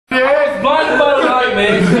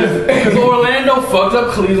man. Because Orlando fucked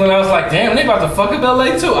up Cleveland. I was like, damn, they about to fuck up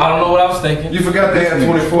LA too. I don't know what I was thinking. You forgot they had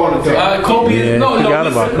 24 on the team. Kobe. Yeah, No,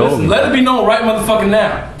 listen, let it be known right motherfucking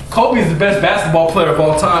now. Kobe is the best basketball player of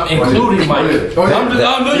all time, including Mike. You ain't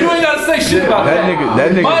gotta say shit about that.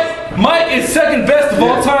 That nigga. Mike is second best of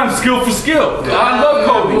all time, skill for skill. I love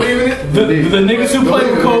Kobe. The niggas who play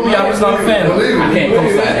with Kobe, I was not a fan of. I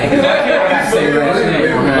can't say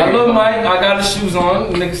that. I love Mike. I got his shoes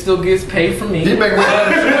on. Nigga still gets paid for me. Have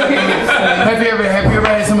you ever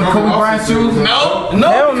had some of Kobe Bryant shoes? No.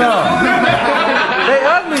 Hell no. They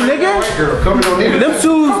ugly, nigga. Them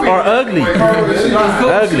shoes are ugly.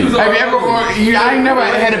 Ugly. Have you ever? I ain't never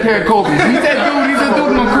had a pair of Kobe's. He's that dude. He's that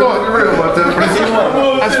dude on the court.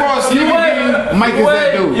 As far as you Mike is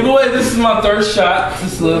that dude. Either way, this is my third shot to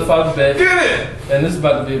solidify the bet. Get it. And this is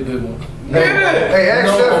about to be a big one. Get it. Hey,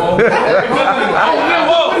 actually.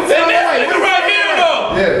 Right here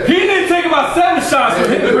though. Yeah. He didn't take about 7 shots for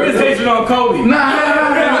his hatred on Kobe.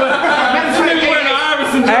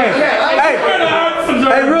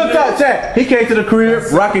 Hey, real talk, chat. He came to the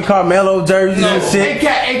crib rocking Carmelo jerseys and shit.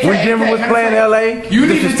 When Denver was playing LA, you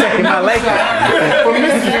need to take my Lakers.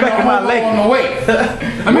 Disrespecting my Lakers. On the way.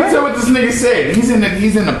 Let me tell you what this nigga said. He's in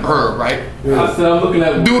the burb, right? Yeah. I said I'm looking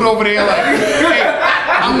at dude over there like, hey,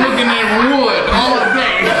 I'm looking at wood all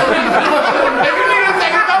day. If you niggas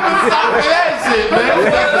take a couple stop for that shit, man.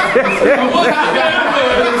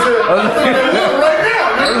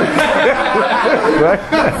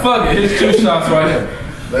 Fuck it, his 2 shots right here.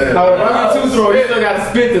 Two throw, you still gotta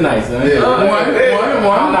spit tonight, son. One.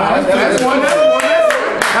 That's one.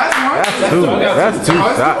 That's two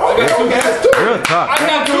shots. Real talk. I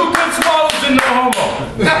got 2 good swallows and no homo.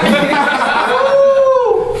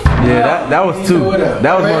 Yeah, that was 2.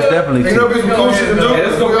 That was most definitely 2. Ain't no bitch cool shit to do.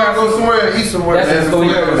 Let's go somewhere and eat somewhere.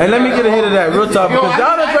 Hey, let me get a hit of that real talk because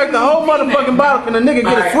y'all done drank the whole motherfucking bottle and the nigga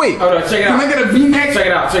get a sweet. Hold on, check it out. Can I get a V-neck? Check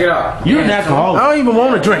it out. You're an alcoholic. I don't even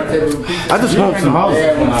want to drink. I just want some.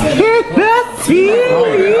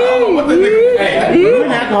 You're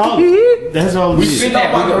an alcoholic. That's all we sit there.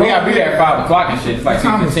 We gotta be there at 5 o'clock and shit. It's like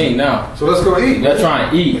 6:15 now. So let's go eat. They're trying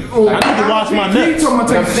to eat. I need to wash my nuts. I'm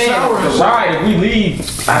saying it's a ride. If we leave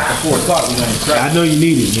after 4 o'clock, we're gonna try. I know you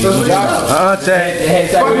need it, man. Chat.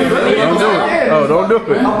 Don't do it. Oh, don't do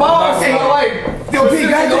it. My boss ain't like, yo, P,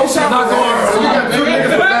 gotta go shower. You got 2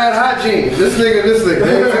 niggas with bad hygiene. This nigga.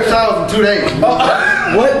 They took showers in 2 days.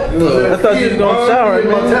 What? I thought you was gonna shower.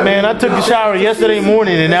 Man, I took a shower yesterday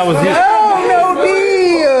morning and that was it. Oh, no deal.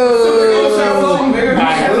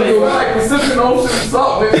 Pacific Ocean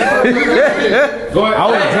salt, nigga. I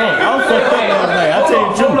was drunk. I was fucked up last night. I tell you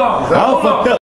the truth. I was